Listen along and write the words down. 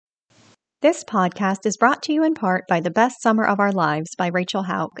This podcast is brought to you in part by The Best Summer of Our Lives by Rachel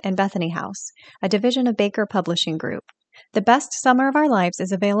Hauck and Bethany House, a division of Baker Publishing Group. The Best Summer of Our Lives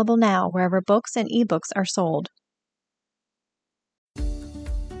is available now wherever books and ebooks are sold.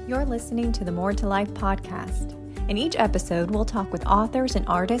 You're listening to the More to Life podcast. In each episode, we'll talk with authors and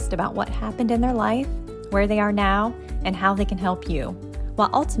artists about what happened in their life, where they are now, and how they can help you,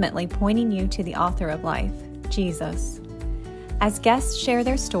 while ultimately pointing you to the author of life, Jesus. As guests share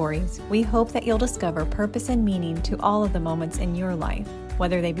their stories, we hope that you'll discover purpose and meaning to all of the moments in your life,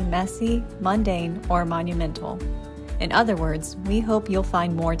 whether they be messy, mundane, or monumental. In other words, we hope you'll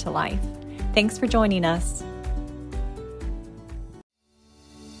find more to life. Thanks for joining us.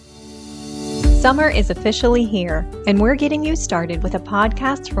 Summer is officially here, and we're getting you started with a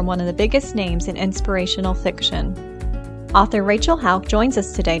podcast from one of the biggest names in inspirational fiction. Author Rachel Hauck joins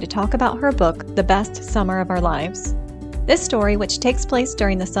us today to talk about her book, The Best Summer of Our Lives. This story, which takes place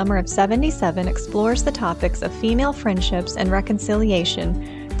during the summer of '77, explores the topics of female friendships and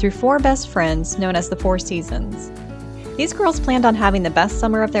reconciliation through four best friends known as the Four Seasons. These girls planned on having the best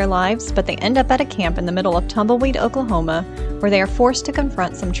summer of their lives, but they end up at a camp in the middle of Tumbleweed, Oklahoma, where they are forced to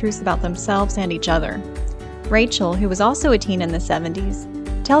confront some truths about themselves and each other. Rachel, who was also a teen in the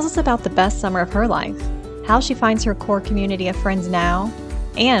 '70s, tells us about the best summer of her life, how she finds her core community of friends now,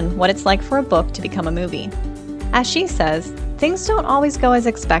 and what it's like for a book to become a movie. As she says, things don't always go as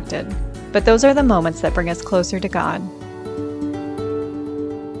expected, but those are the moments that bring us closer to God.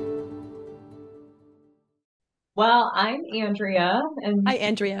 Well, I'm Andrea. Hi,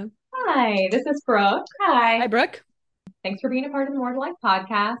 Andrea. Hi, this is Brooke. Hi. Hi, Brooke. Thanks for being a part of the More to Life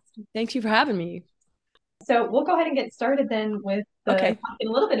podcast. Thank you for having me. So we'll go ahead and get started then with Okay. talking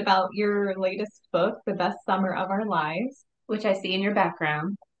a little bit about your latest book, The Best Summer of Our Lives, which I see in your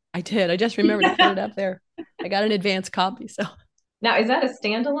background. I did. I just remembered to put it up there. I got an advance copy. So Now, is that a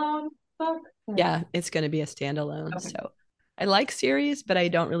standalone book? yeah, it's going to be a standalone. Okay. So I like series, but I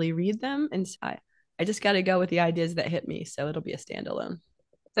don't really read them. And so I just got to go with the ideas that hit me. So it'll be a standalone.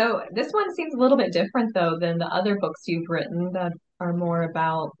 So this one seems a little bit different though than the other books you've written that are more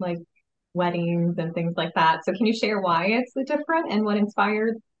about like weddings and things like that. So can you share why it's different and what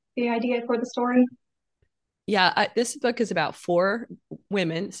inspired the idea for the story? Yeah, this book is about four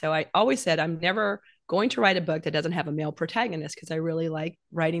women. So I always said I'm never going to write a book that doesn't have a male protagonist because I really like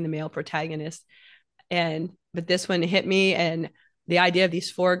writing the male protagonist. But this one hit me, and the idea of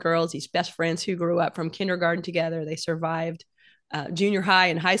these four girls, these best friends who grew up from kindergarten together, they survived junior high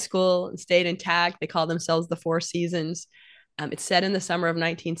and high school and stayed intact. They call themselves the Four Seasons. It's set in the summer of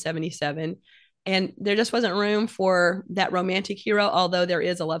 1977. And there just wasn't room for that romantic hero, although there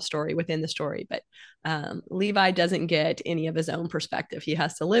is a love story within the story. But Levi doesn't get any of his own perspective. He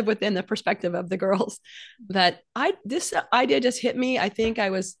has to live within the perspective of the girls. But this idea just hit me. I think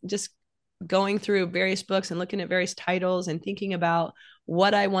I was just going through various books and looking at various titles and thinking about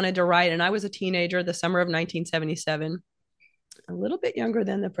what I wanted to write. And I was a teenager the summer of 1977, a little bit younger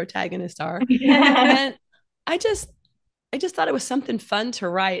than the protagonists are. And I just thought it was something fun to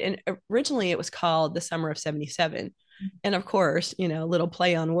write. And originally it was called The Summer of '77. And of course, little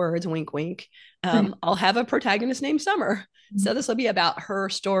play on words, wink, wink. I'll have a protagonist named Summer. So this will be about her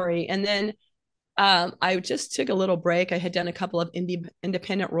story. And then I just took a little break. I had done a couple of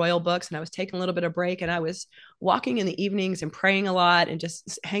independent royal books, and I was taking a little bit of break, and I was walking in the evenings and praying a lot and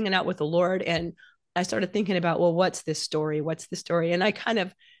just hanging out with the Lord. And I started thinking about, well, what's this story? What's the story? And I kind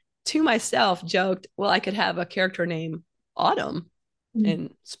of, to myself, joked, well, I could have a character named Autumn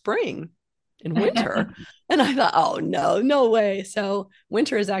and Spring and Winter. And I thought, oh, no way. So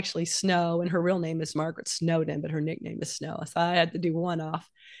Winter is actually Snow, and her real name is Margaret Snowden, but her nickname is Snow. So I had to do one off.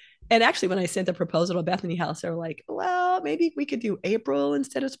 And actually, when I sent the proposal to Bethany House, they were like, well, maybe we could do April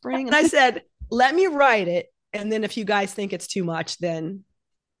instead of Spring. And I said, let me write it. And then if you guys think it's too much, then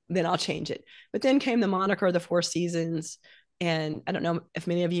I'll change it. But then came the moniker, The Four Seasons. And I don't know if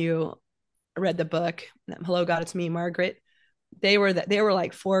many of you read the book, Hello, God, It's Me, Margaret. They were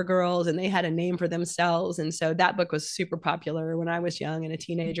like four girls, and they had a name for themselves. And so that book was super popular when I was young and a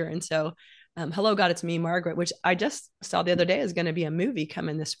teenager. And so Hello, God, It's Me, Margaret, which I just saw the other day is going to be a movie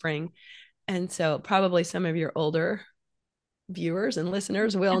coming this spring. And so probably some of your older viewers and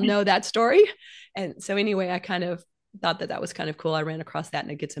listeners will know that story. And so anyway, I kind of thought that was kind of cool. I ran across that,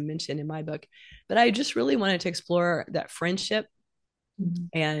 and it gets a mention in my book. But I just really wanted to explore that friendship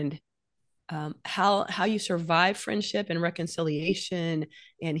and how you survive friendship and reconciliation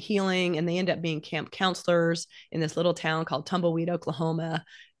and healing. And they end up being camp counselors in this little town called Tumbleweed, Oklahoma.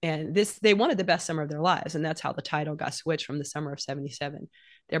 And they wanted the best summer of their lives. And that's how the title got switched from the summer of '77.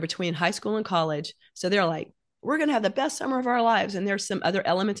 They're between high school and college. So they're like we're going to have the best summer of our lives. And there's some other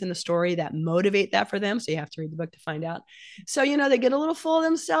elements in the story that motivate that for them. So you have to read the book to find out. So, they get a little full of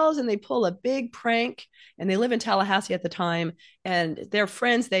themselves and they pull a big prank, and they live in Tallahassee at the time. And their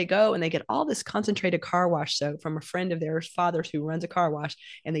friends, they go and they get all this concentrated car wash soap from a friend of theirs father's who runs a car wash,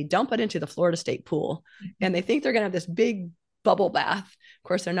 and they dump it into the Florida State pool. And they think they're going to have this big bubble bath. Of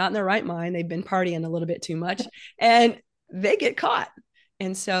course, they're not in their right mind. They've been partying a little bit too much, and they get caught.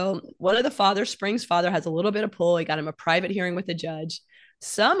 And so one of the fathers, Spring's father, has a little bit of pull. He got him a private hearing with the judge.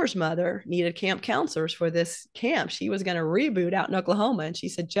 Summer's mother needed camp counselors for this camp. She was going to reboot out in Oklahoma. And she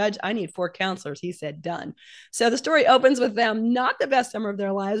said, Judge, I need 4 counselors. He said, done. So the story opens with them, not the best summer of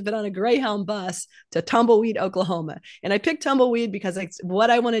their lives, but on a Greyhound bus to Tumbleweed, Oklahoma. And I picked Tumbleweed because it's what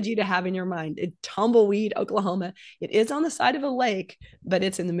I wanted you to have in your mind. Tumbleweed, Oklahoma. It is on the side of a lake, but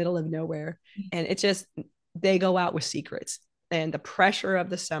it's in the middle of nowhere. And it just, they go out with secrets. And the pressure of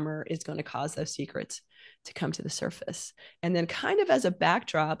the summer is going to cause those secrets to come to the surface. And then, kind of as a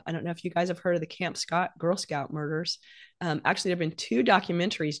backdrop, I don't know if you guys have heard of the Camp Scott Girl Scout murders. Actually, there have been 2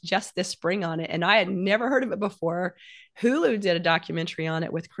 documentaries just this spring on it, and I had never heard of it before. Hulu did a documentary on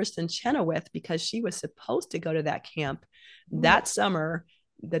it with Kristen Chenoweth because she was supposed to go to that camp that summer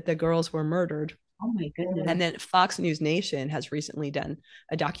that the girls were murdered. Oh my goodness. And then Fox News Nation has recently done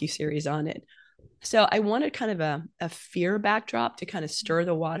a docuseries on it. So I wanted kind of a fear backdrop to kind of stir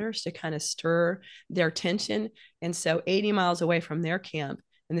the waters, to kind of stir their tension. And so 80 miles away from their camp,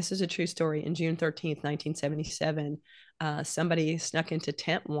 and this is a true story, in June 13th, 1977, somebody snuck into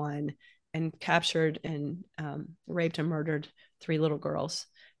Tent 1 and captured and raped and murdered 3 little girls.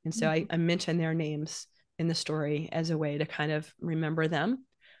 And so I mentioned their names in the story as a way to kind of remember them.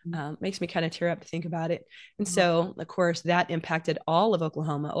 Makes me kind of tear up to think about it. And so, of course, that impacted all of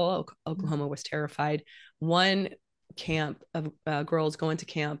Oklahoma. All Oklahoma was terrified. One camp of girls going to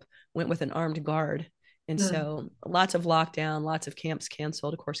camp went with an armed guard. And so lots of lockdown, lots of camps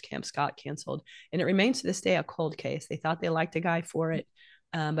canceled. Of course, Camp Scott canceled. And it remains to this day a cold case. They thought they liked a guy for it,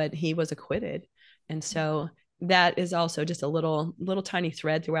 but he was acquitted. And so that is also just a little tiny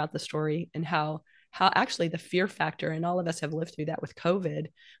thread throughout the story, and how actually the fear factor, and all of us have lived through that with COVID,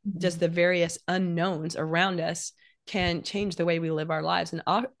 just the various unknowns around us can change the way we live our lives, and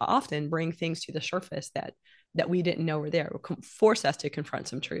often bring things to the surface that we didn't know were there, force us to confront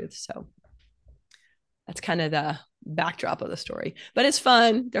some truths. So that's kind of the backdrop of the story, but it's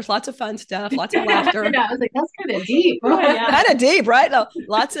fun. There's lots of fun stuff, lots of laughter. Yeah, I was like, that's kind of deep. Oh, yeah. Kind of deep, right?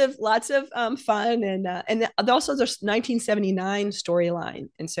 Lots of fun, and also there's 1979 storyline,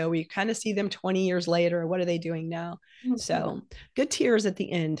 and so we kind of see them 20 years later. What are they doing now? Mm-hmm. So good tears at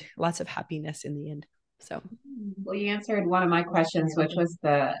the end, lots of happiness in the end. So, well, you answered one of my questions, which was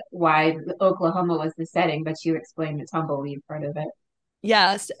why Oklahoma was the setting, but you explained the tumbleweed part of it.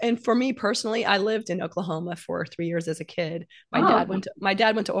 Yes, and for me personally, I lived in Oklahoma for 3 years as a kid. My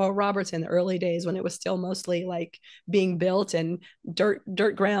dad went to Oral Roberts in the early days when it was still mostly like being built and dirt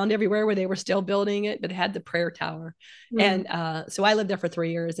ground everywhere, where they were still building it, but it had the prayer tower. And so I lived there for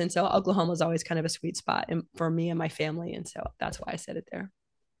 3 years, and so Oklahoma was always kind of a sweet spot for me and my family, and so that's why I said it there.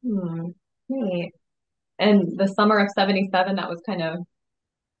 Great. And the summer of 77, that was kind of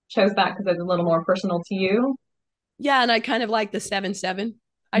chose that because it's a little more personal to you. Yeah, and I kind of like the 7-7.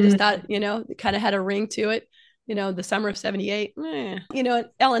 I just thought, it kind of had a ring to it. The summer of 78.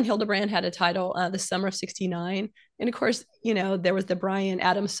 Ellen Hildebrand had a title, The Summer of 69. And of course, there was the Bryan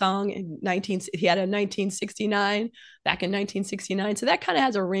Adams song he had a 1969 back in 1969. So that kind of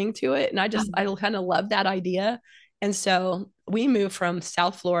has a ring to it. And I kind of love that idea. And so we moved from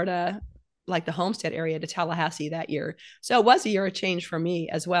South Florida, like the Homestead area, to Tallahassee that year. So it was a year of change for me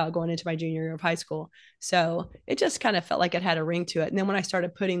as well, going into my junior year of high school. So it just kind of felt like it had a ring to it. And then when I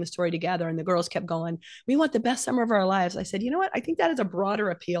started putting the story together and the girls kept going, we want the best summer of our lives, I said, you know what? I think that is a broader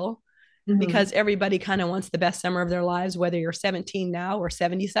appeal, because everybody kind of wants the best summer of their lives, whether you're 17 now or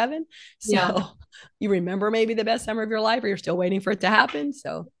 77. So you remember maybe the best summer of your life, or you're still waiting for it to happen.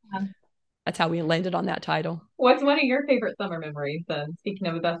 So that's how we landed on that title. What's one of your favorite summer memories then, speaking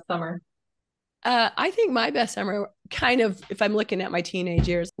of the best summer? I think my best summer, kind of, if I'm looking at my teenage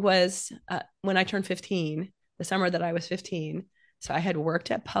years, was when I turned 15, the summer that I was 15. So I had worked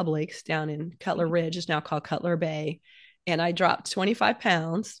at Publix down in Cutler Ridge, it's now called Cutler Bay. And I dropped 25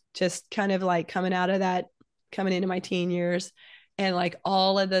 pounds, just kind of like coming into my teen years. And like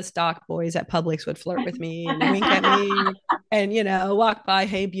all of the stock boys at Publix would flirt with me and wink at me and, walk by,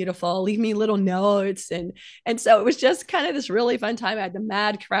 hey, beautiful, leave me little notes. And so it was just kind of this really fun time. I had the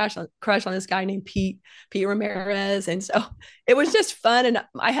mad crush on this guy named Pete Ramirez. And so it was just fun. And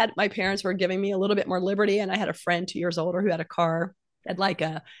my parents were giving me a little bit more liberty. And I had a friend 2 years older who had a car. had like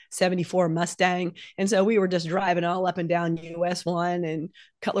a 74 Mustang. And so we were just driving all up and down US 1 and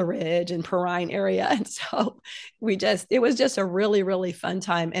Cutler Ridge and Perrine area. And so it was just a really, really fun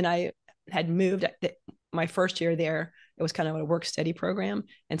time. And I had moved my first year there. It was kind of a work study program.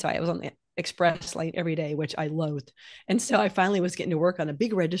 And so I was on the express lane every day, which I loathed. And so I finally was getting to work on a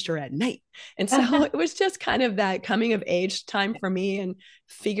big register at night. And so it was just kind of that coming of age time for me and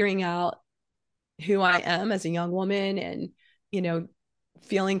figuring out who I am as a young woman and,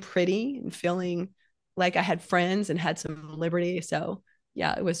 feeling pretty and feeling like I had friends and had some liberty. So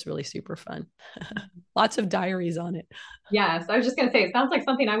yeah, it was really super fun. Lots of diaries on it. Yes, I was just gonna say, it sounds like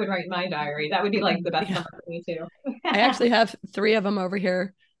something I would write in my diary. That would be like the best Yeah. summer for me too. I actually have 3 of them over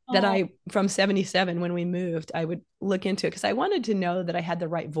here that from 77 when we moved, I would look into it because I wanted to know that I had the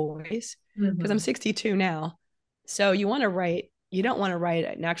right voice because I'm 62 now. So you don't want to write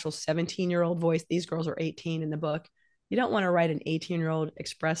an actual 17-year-old voice. These girls are 18 in the book. You don't want to write an 18-year-old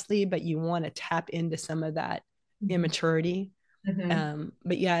expressly, but you want to tap into some of that immaturity.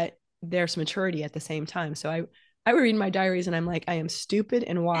 But yet there's maturity at the same time. So I would read my diaries and I'm like, I am stupid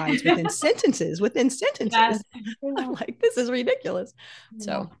and wise within sentences. Yes. I'm like, this is ridiculous.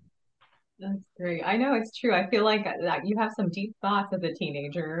 So that's great. I know it's true. I feel like that you have some deep thoughts as a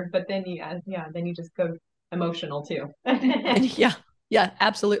teenager, but then then you just go emotional too. yeah,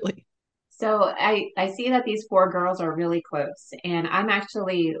 absolutely. So I see that these 4 girls are really close, and I'm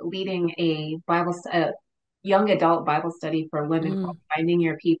actually leading a young adult Bible study for women called Finding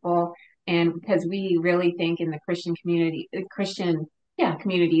Your People. And because we really think in the Christian community,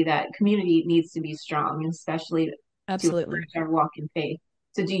 community, that community needs to be strong, especially to encourage our walk in faith.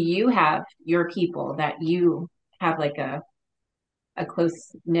 So do you have your people that you have like a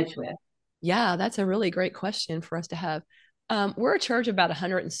close niche with? Yeah, that's a really great question for us to have. We're a church of about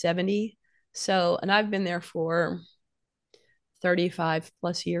 170. And I've been there for 35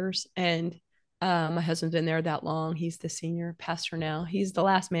 plus years. And my husband's been there that long. He's the senior pastor now. He's the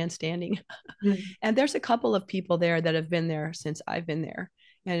last man standing. And there's a couple of people there that have been there since I've been there.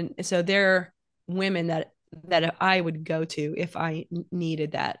 And so they're women that I would go to if I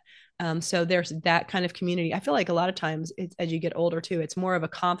needed that. So there's that kind of community. I feel like a lot of times as you get older too, it's more of a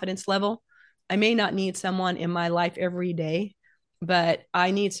confidence level. I may not need someone in my life every day, but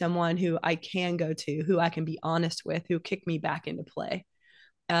I need someone who I can go to, who I can be honest with, who kick me back into play.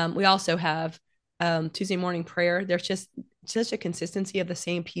 We also have Tuesday morning prayer. There's just such a consistency of the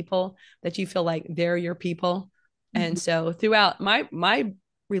same people that you feel like they're your people. And so throughout my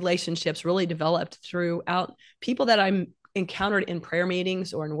relationships really developed throughout people that I'm encountered in prayer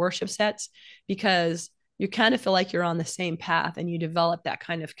meetings or in worship sets, because you kind of feel like you're on the same path and you develop that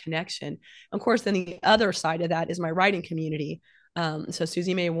kind of connection. Of course, then the other side of that is my writing community. So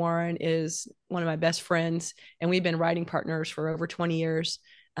Susie Mae Warren is one of my best friends, and we've been writing partners for over 20 years.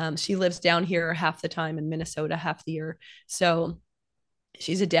 She lives down here half the time in Minnesota, half the year. So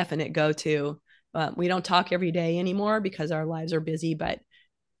she's a definite go-to. We don't talk every day anymore because our lives are busy, but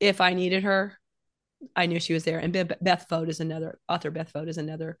if I needed her, I knew she was there. And Beth Vogt is another author. Beth Vogt is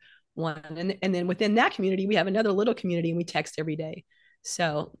another one. And then within that community, we have another little community and we text every day.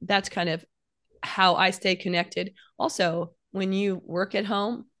 So that's kind of how I stay connected. Also, when you work at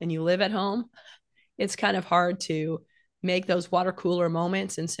home and you live at home, it's kind of hard to make those water cooler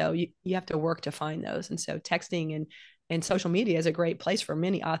moments. And so you have to work to find those. And so texting and social media is a great place for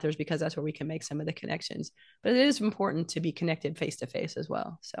many authors because that's where we can make some of the connections. But it is important to be connected face to face as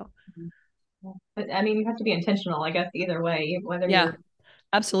well. So, but I mean, you have to be intentional, I guess, either way, whether you're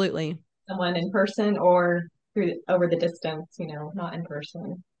absolutely someone in person or over the distance, not in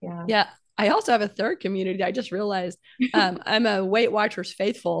person. Yeah. Yeah. I also have a third community. I just realized I'm a Weight Watchers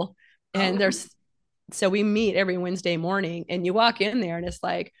faithful, and so we meet every Wednesday morning, and you walk in there and it's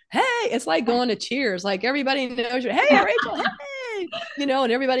like, hey, it's like going to Cheers. Like everybody knows you. Hey, Rachel. Hey,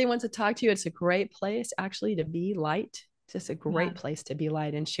 and everybody wants to talk to you. It's a great place actually to be light. It's just a great place to be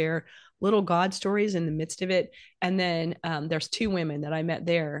light and share little God stories in the midst of it. And then there's 2 women that I met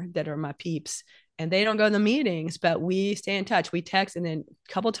there that are my peeps, and they don't go to the meetings, but we stay in touch. We text, and then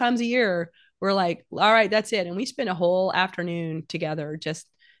a couple times a year, we're like, all right, that's it. And we spend a whole afternoon together.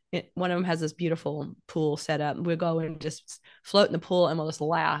 One of them has this beautiful pool set up. We'll go and just float in the pool and we'll just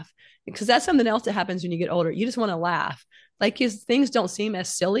laugh, because that's something else that happens when you get older. You just want to laugh. Like things don't seem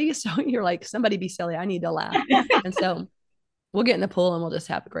as silly. So you're like, somebody be silly. I need to laugh. And so we'll get in the pool and we'll just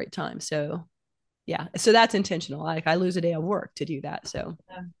have a great time. So yeah. So that's intentional. Like I lose a day of work to do that. So.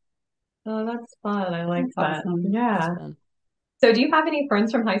 Oh, that's fun. I like that. Awesome. Yeah. So do you have any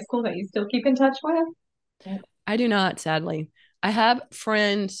friends from high school that you still keep in touch with? I do not, sadly. I have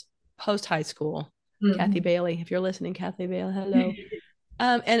friends post high school, Kathy Bailey. If you're listening, Kathy Bailey, hello.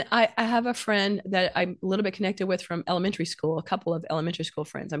 And I have a friend that I'm a little bit connected with from elementary school, a couple of elementary school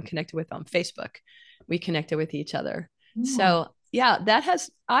friends I'm connected with on Facebook. We connected with each other. So yeah, that's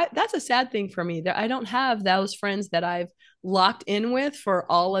a sad thing for me that I don't have those friends that I've locked in with for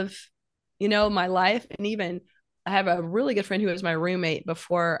all of, my life. And even I have a really good friend who was my roommate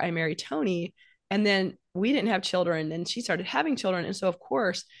before I married Tony. And then we didn't have children and she started having children. And so of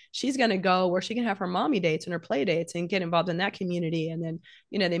course she's going to go where she can have her mommy dates and her play dates and get involved in that community. And then,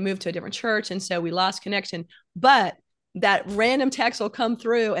 they moved to a different church. And so we lost connection, but that random text will come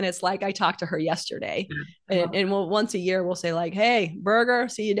through and it's like I talked to her yesterday. And we'll once a year we'll say like, hey, burger,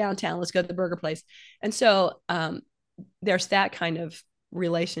 see you downtown, let's go to the burger place. And so there's that kind of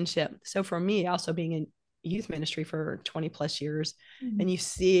relationship. So for me, also being in youth ministry for 20 plus years, and you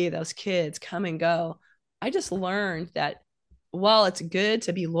see those kids come and go, I just learned that while it's good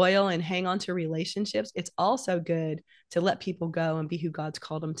to be loyal and hang on to relationships, it's also good to let people go and be who God's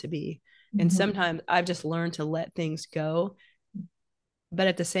called them to be. And sometimes I've just learned to let things go, but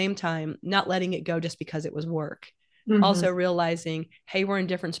at the same time, not letting it go just because it was work. Also realizing, hey, we're in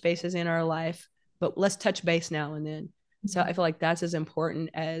different spaces in our life, but let's touch base now and then. So I feel like that's as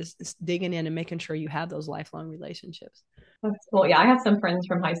important as digging in and making sure you have those lifelong relationships. That's cool. Yeah, I have some friends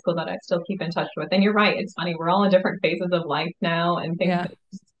from high school that I still keep in touch with. And you're right. It's funny. We're all in different phases of life now and things are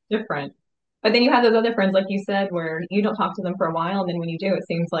different. But then you have those other friends, like you said, where you don't talk to them for a while. And then when you do, it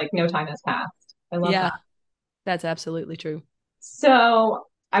seems like no time has passed. I love that. That's absolutely true. So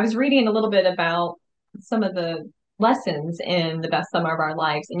I was reading a little bit about some of the lessons in The Best Summer of Our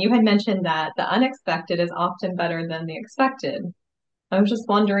Lives. And you had mentioned that the unexpected is often better than the expected. I was just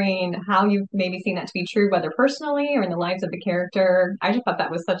wondering how you've maybe seen that to be true, whether personally or in the lives of the character. I just thought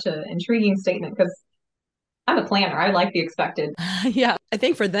that was such an intriguing statement because I'm a planner. I like the expected. Yeah. I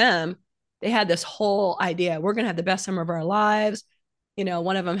think for them, they had this whole idea. We're going to have the best summer of our lives.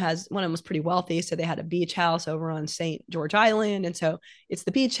 One of them was pretty wealthy. So they had a beach house over on St. George Island. And so it's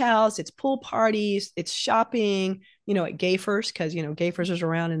the beach house, it's pool parties, it's shopping, at Gayfers, because, Gayfers was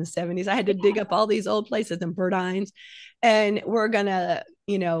around in the 70s. I had to dig up all these old places in Burdines. And we're going to,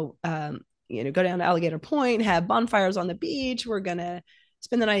 go down to Alligator Point, have bonfires on the beach. We're going to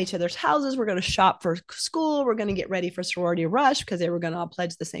spend the night at each other's houses. We're going to shop for school. We're going to get ready for sorority rush because they were going to all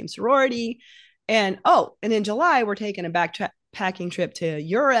pledge the same sorority. And in July, we're taking a backpacking trip to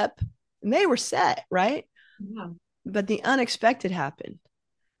Europe. And they were set, right? Yeah. But the unexpected happened.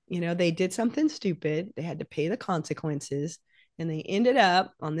 They did something stupid. They had to pay the consequences. And they ended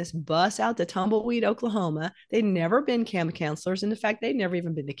up on this bus out to Tumbleweed, Oklahoma. They'd never been camp counselors. And in fact, they'd never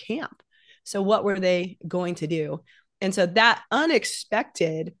even been to camp. So what were they going to do? And so that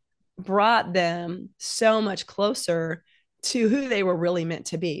unexpected brought them so much closer to who they were really meant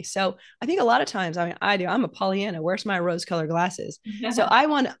to be. So I think a lot of times, I'm a Pollyanna. Where's my rose-colored glasses? So I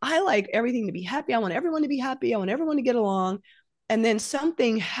like everything to be happy. I want everyone to be happy. I want everyone to get along. And then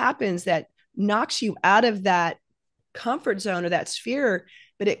something happens that knocks you out of that comfort zone or that sphere,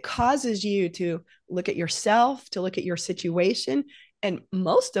 but it causes you to look at yourself, to look at your situation. And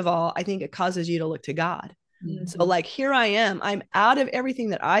most of all, I think it causes you to look to God. So like, here I am, I'm out of everything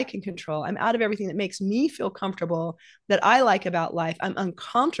that I can control. I'm out of everything that makes me feel comfortable, that I like about life. I'm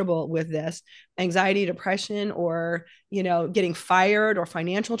uncomfortable with this anxiety, depression, or, getting fired or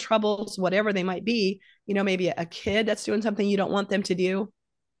financial troubles, whatever they might be, maybe a kid that's doing something you don't want them to do.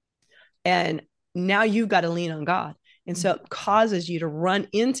 And now you've got to lean on God. And so it causes you to run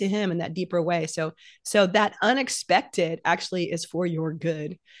into him in that deeper way. So that unexpected actually is for your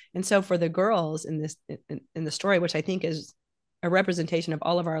good. And so for the girls in the story, which I think is a representation of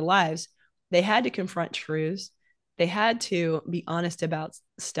all of our lives, they had to confront truths. They had to be honest about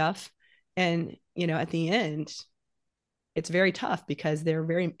stuff. And, at the end, it's very tough because they're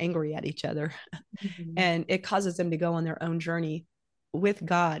very angry at each other. And it causes them to go on their own journey with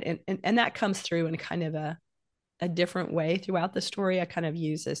God. And that comes through in kind of a different way throughout the story. I kind of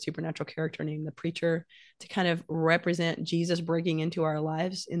use a supernatural character named the preacher to kind of represent Jesus breaking into our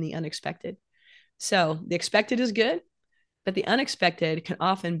lives in the unexpected. So the expected is good, but the unexpected can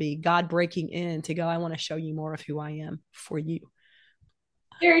often be God breaking in to go, I want to show you more of who I am for you.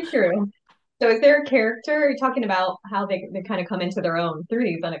 Very true. So is there a character, you're talking about how they kind of come into their own through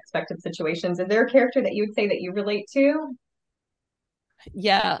these unexpected situations. Is there a character that you would say that you relate to?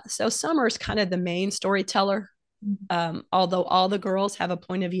 Yeah. So Summer's kind of the main storyteller. Although all the girls have a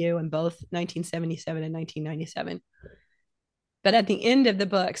point of view in both 1977 and 1997. But at the end of the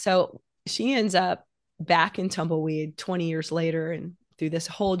book, so she ends up back in Tumbleweed 20 years later and through this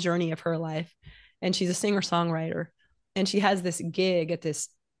whole journey of her life. And she's a singer-songwriter. And she has this gig at this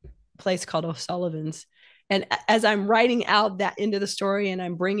place called O'Sullivan's. And as I'm writing out that into the story and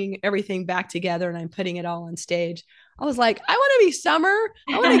I'm bringing everything back together and I'm putting it all on stage, I was like, I want to be Summer.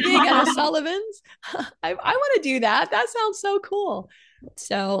 I want to gig at O'Sullivan's. I want to do that. That sounds so cool.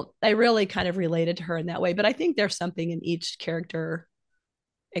 So I really kind of related to her in that way. But I think there's something in each character,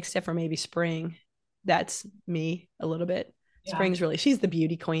 except for maybe Spring. That's me a little bit. Yeah. Spring's really, she's the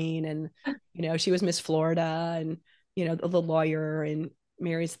beauty queen. And, she was Miss Florida and, the lawyer, and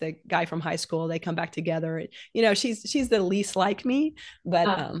marries the guy from high school. They come back together. She's the least like me,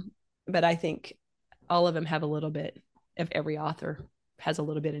 but I think all of them have a little bit of every author has a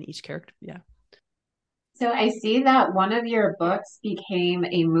little bit in each character. Yeah. So I see that one of your books became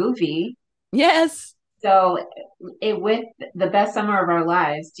a movie. Yes. So with The Best Summer of Our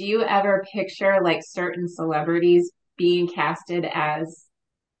Lives, do you ever picture like certain celebrities being casted as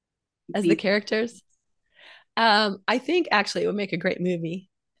the characters? I think actually it would make a great movie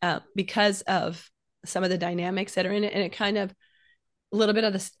because of some of the dynamics that are in it, and it kind of a little bit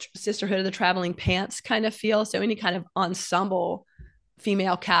of the Sisterhood of the Traveling Pants kind of feel. So any kind of ensemble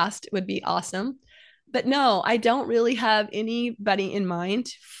female cast would be awesome. But no, I don't really have anybody in mind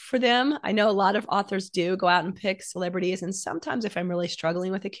for them. I know a lot of authors do go out and pick celebrities, and sometimes if I'm really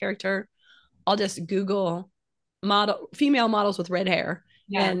struggling with a character, I'll just Google female models with red hair.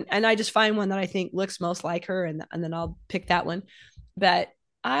 Yeah. And I just find one that I think looks most like her, and then I'll pick that one. But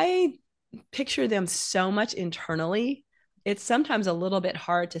I picture them so much internally. It's sometimes a little bit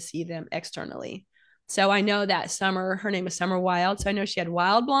hard to see them externally. So I know that Summer, her name is Summer Wild. So I know she had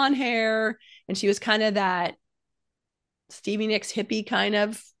wild blonde hair, and she was kind of that Stevie Nicks hippie kind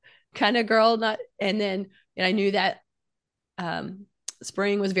of girl. And I knew that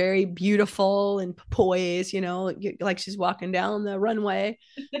Spring was very beautiful and poised, like she's walking down the runway.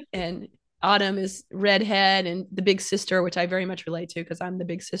 And Autumn is redhead and the big sister, which I very much relate to because I'm the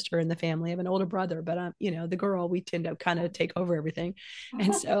big sister in the family. I have an older brother, but I'm, the girl, we tend to kind of take over everything.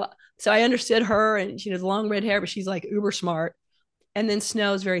 And so I understood her, and she has long red hair, but she's like uber smart. And then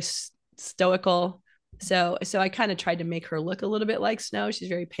Snow's very stoical. So I kind of tried to make her look a little bit like Snow. She's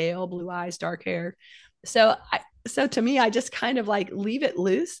very pale, blue eyes, dark hair. So to me, I just kind of like leave it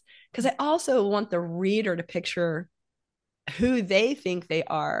loose because I also want the reader to picture who they think they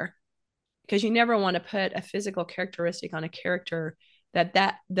are, because you never want to put a physical characteristic on a character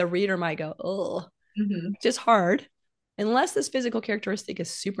that the reader might go, oh, just hard. Unless this physical characteristic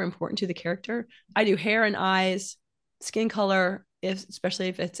is super important to the character, I do hair and eyes, skin color, especially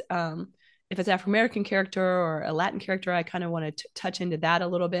if it's African-American character or a Latin character, I kind of want to touch into that a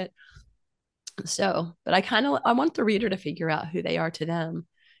little bit. So, but I want the reader to figure out who they are to them,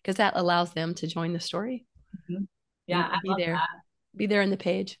 because that allows them to join the story. Mm-hmm. Yeah, I love that. Be there in the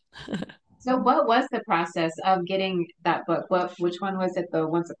page. So what was the process of getting that book? Which one was it? The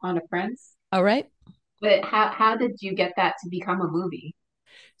Once Upon a Prince? All right. But how did you get that to become a movie?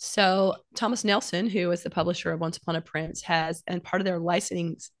 So Thomas Nelson, who is the publisher of Once Upon a Prince, and part of their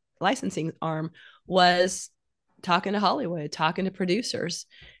licensing arm was talking to Hollywood, talking to producers.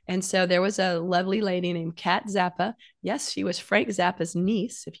 And so there was a lovely lady named Kat Zappa. Yes, she was Frank Zappa's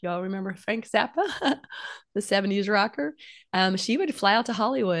niece, if you all remember Frank Zappa, the 70s rocker. She would fly out to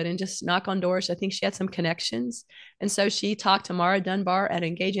Hollywood and just knock on doors. I think she had some connections. And so she talked to Mara Dunbar at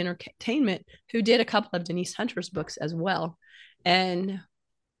Engage Entertainment, who did a couple of Denise Hunter's books as well. And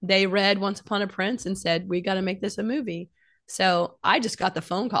they read Once Upon a Prince and said, we got to make this a movie. So I just got the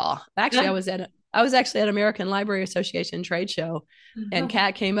phone call. Actually, I was actually at American Library Association trade show, and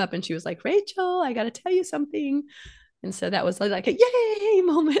Kat came up and she was like, Rachel, I got to tell you something. And so that was like a yay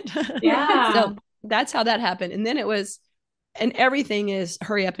moment. Yeah. So that's how that happened. And then and everything is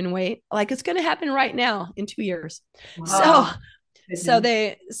hurry up and wait. Like it's going to happen right now in 2 years. Wow.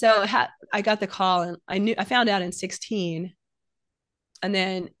 I got the call, and I found out in 16. And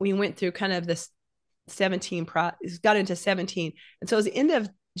then we went through kind of this 17 got into 17. And so it was the end of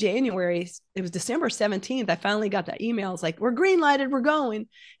January. It was December 17th. I finally got the emails like, we're green lighted, we're going.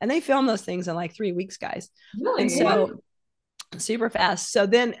 And they filmed those things in like 3 weeks, guys. Really? And so super fast. So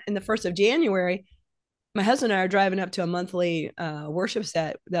then in the 1st of January, my husband and I are driving up to a monthly worship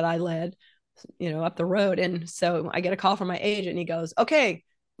set that I led, up the road. And so I get a call from my agent, and he goes, okay,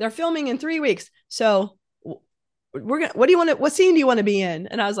 they're filming in 3 weeks. So what scene do you want to be in?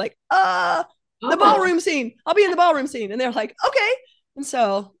 And I was like, the ballroom scene. I'll be in the ballroom scene. And they're like, okay. And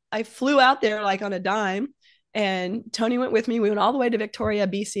so I flew out there like on a dime, and Tony went with me. We went all the way to Victoria,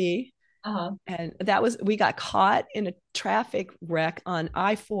 BC. And we got caught in a traffic wreck on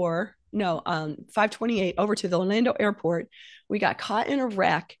 528 over to the Orlando airport. We got caught in a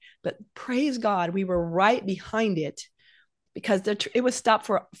wreck, but praise God, we were right behind it. because it was stopped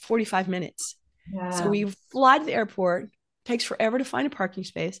for 45 minutes. Yeah. So we fly to the airport, takes forever to find a parking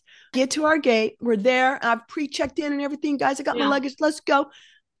space, get to our gate. We're there. I've pre-checked in and everything. Guys, I got my luggage. Let's go.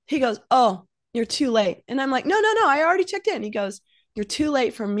 He goes, "Oh, you're too late." And I'm like, no, I already checked in. He goes, "You're too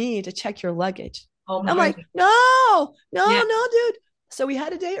late for me to check your luggage." Oh I'm like, no, dude. So we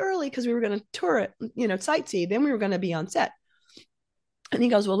had a day early because we were going to tour it, sightsee. Then we were going to be on set. And he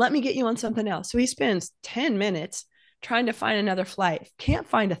goes, "Well, let me get you on something else." So he spends 10 minutes trying to find another flight. Can't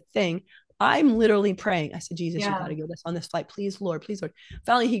find a thing. I'm literally praying. I said, "Jesus, you got to get us on this flight. Please, Lord, please, Lord."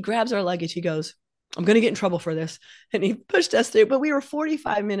 Finally, he grabs our luggage. He goes, "I'm going to get in trouble for this." And he pushed us through, but we were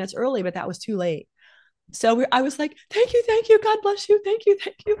 45 minutes early, but that was too late. So I was like, thank you. God bless you. Thank you.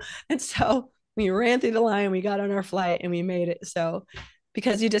 And so we ran through the line, we got on our flight and we made it. So,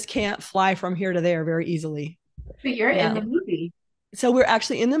 because you just can't fly from here to there very easily. But you're in the movie. So we're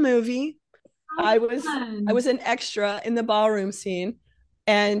actually in the movie. Oh, I was an extra in the ballroom scene,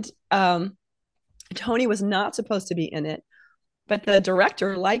 and Tony was not supposed to be in it, but the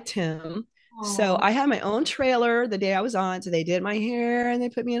director liked him. So I had my own trailer the day I was on. So they did my hair and they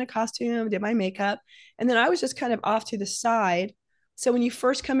put me in a costume, did my makeup. And then I was just kind of off to the side. So when you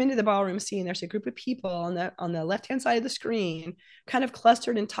first come into the ballroom scene, there's a group of people on the left-hand side of the screen, kind of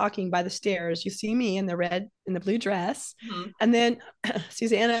clustered and talking by the stairs. You see me in the red and the blue dress. Mm-hmm. And then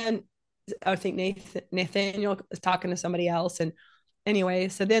Susanna and I think Nathaniel is talking to somebody else. And anyway,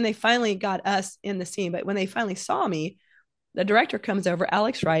 so then they finally got us in the scene. But when they finally saw me, the director comes over,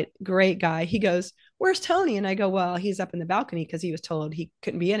 Alex Wright, great guy. He goes, "Where's Tony?" And I go, "Well, he's up in the balcony because he was told he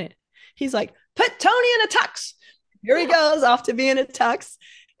couldn't be in it." He's like, "Put Tony in a tux." Here he goes off to be in a tux.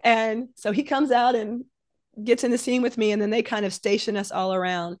 And so he comes out and gets in the scene with me. And then they kind of station us all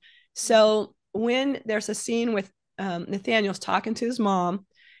around. So when there's a scene with Nathaniel's talking to his mom,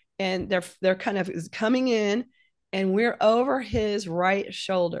 and they're kind of coming in, and we're over his right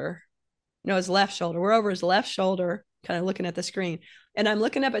shoulder. No, his left shoulder. We're over his left shoulder, kind of looking at the screen. And I'm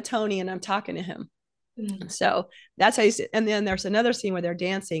looking up at Tony and I'm talking to him. Mm-hmm. So that's how you see it. And then there's another scene where they're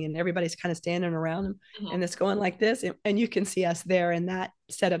dancing and everybody's kind of standing around him. Mm-hmm. And it's going like this. And you can see us there in that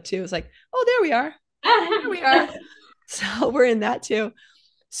setup too. It's like, oh, there we are. There we are. So we're in that too.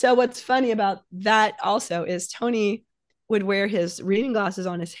 So what's funny about that also is Tony would wear his reading glasses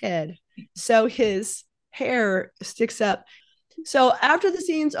on his head. So his hair sticks up. So after the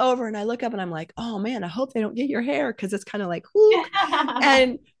scene's over and I look up and I'm like, oh man, I hope they don't get your hair, because it's kind of like, whoo.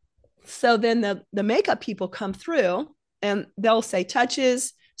 And so then the makeup people come through and they'll say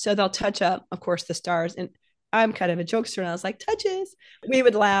touches. So they'll touch up, of course, the stars. And I'm kind of a jokester. And I was like, touches. We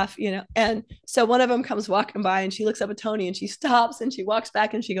would laugh, And so one of them comes walking by and she looks up at Tony and she stops and she walks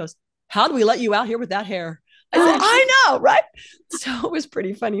back and she goes, "How do we let you out here with that hair?" I said, I know, right? So it was a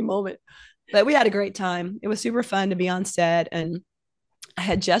pretty funny moment. But we had a great time. It was super fun to be on set. And I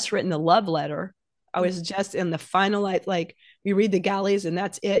had just written the love letter. I was just in the final, like you read the galleys and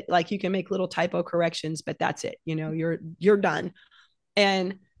that's it. Like you can make little typo corrections, but that's it. You're done.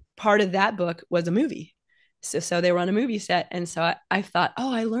 And part of that book was a movie. So they were on a movie set. And so I thought,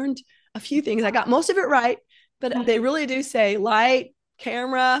 oh, I learned a few things. I got most of it right, but they really do say light,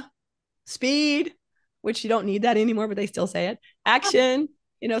 camera, speed, which you don't need that anymore, but they still say it. Action,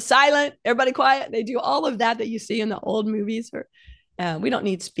 silent, everybody quiet. They do all of that you see in the old movies. We don't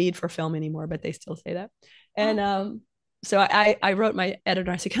need speed for film anymore, but they still say that. And so I wrote my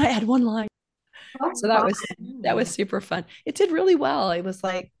editor. I said, "Can I add one line?" So that was super fun. It did really well. It was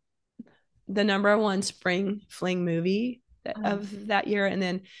like the #1 spring fling movie of that year. And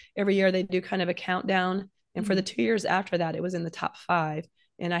then every year they do kind of a countdown. And for the 2 years after that, it was in the top 5.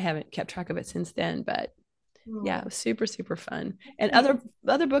 And I haven't kept track of it since then, but yeah, it was super, super fun. And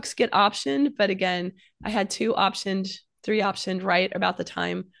other books get optioned, but again, I had 3 optioned right about the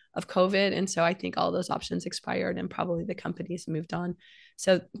time of COVID. And so I think all those options expired and probably the companies moved on.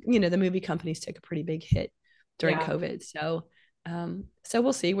 So, the movie companies took a pretty big hit during COVID. So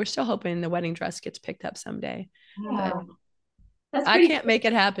we'll see. We're still hoping The Wedding Dress gets picked up someday. Yeah. I can't make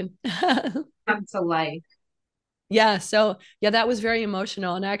it happen. Come to life. Yeah. So that was very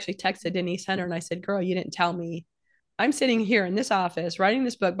emotional. And I actually texted Denise Hunter and I said, "Girl, you didn't tell me. I'm sitting here in this office writing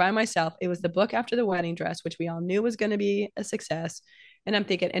this book by myself. It was the book after The Wedding Dress, which we all knew was going to be a success." And I'm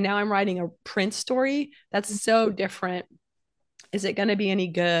thinking, and now I'm writing a Prince story. That's so different. Is it going to be any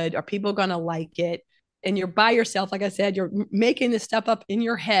good? Are people going to like it? And you're by yourself. Like I said, you're making this stuff up in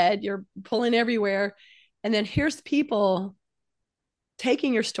your head. You're pulling everywhere. And then here's people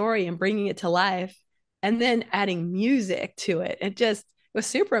taking your story and bringing it to life and then adding music to it. It was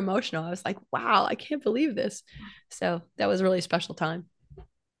super emotional. I was like, wow, I can't believe this. So that was a really special time.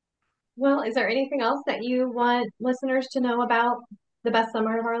 Well, is there anything else that you want listeners to know about the best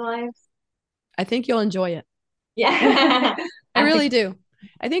summer of our lives? I think you'll enjoy it. Yeah. I really do.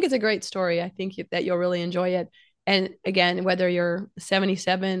 I think it's a great story. I think that you'll really enjoy it. And again, whether you're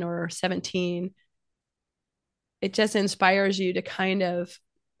 77 or 17, it just inspires you to kind of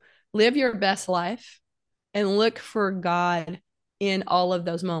live your best life and look for God in all of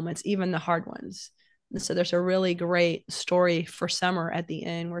those moments, even the hard ones. And so there's a really great story for Summer at the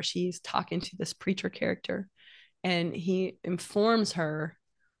end where she's talking to this preacher character and he informs her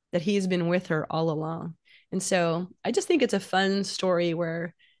that he's been with her all along. And so I just think it's a fun story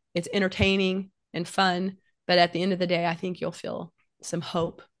where it's entertaining and fun, but at the end of the day, I think you'll feel some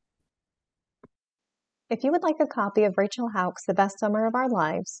hope. If you would like a copy of Rachel Hauck's The Best Summer of Our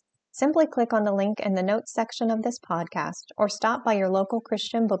Lives, simply click on the link in the notes section of this podcast or stop by your local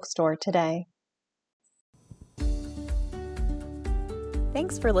Christian bookstore today.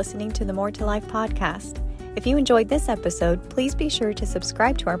 Thanks for listening to the More to Life podcast. If you enjoyed this episode, please be sure to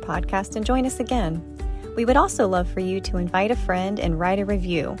subscribe to our podcast and join us again. We would also love for you to invite a friend and write a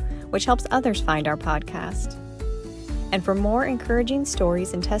review, which helps others find our podcast. And for more encouraging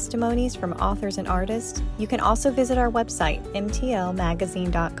stories and testimonies from authors and artists, you can also visit our website,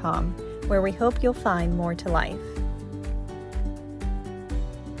 mtlmagazine.com, where we hope you'll find more to life.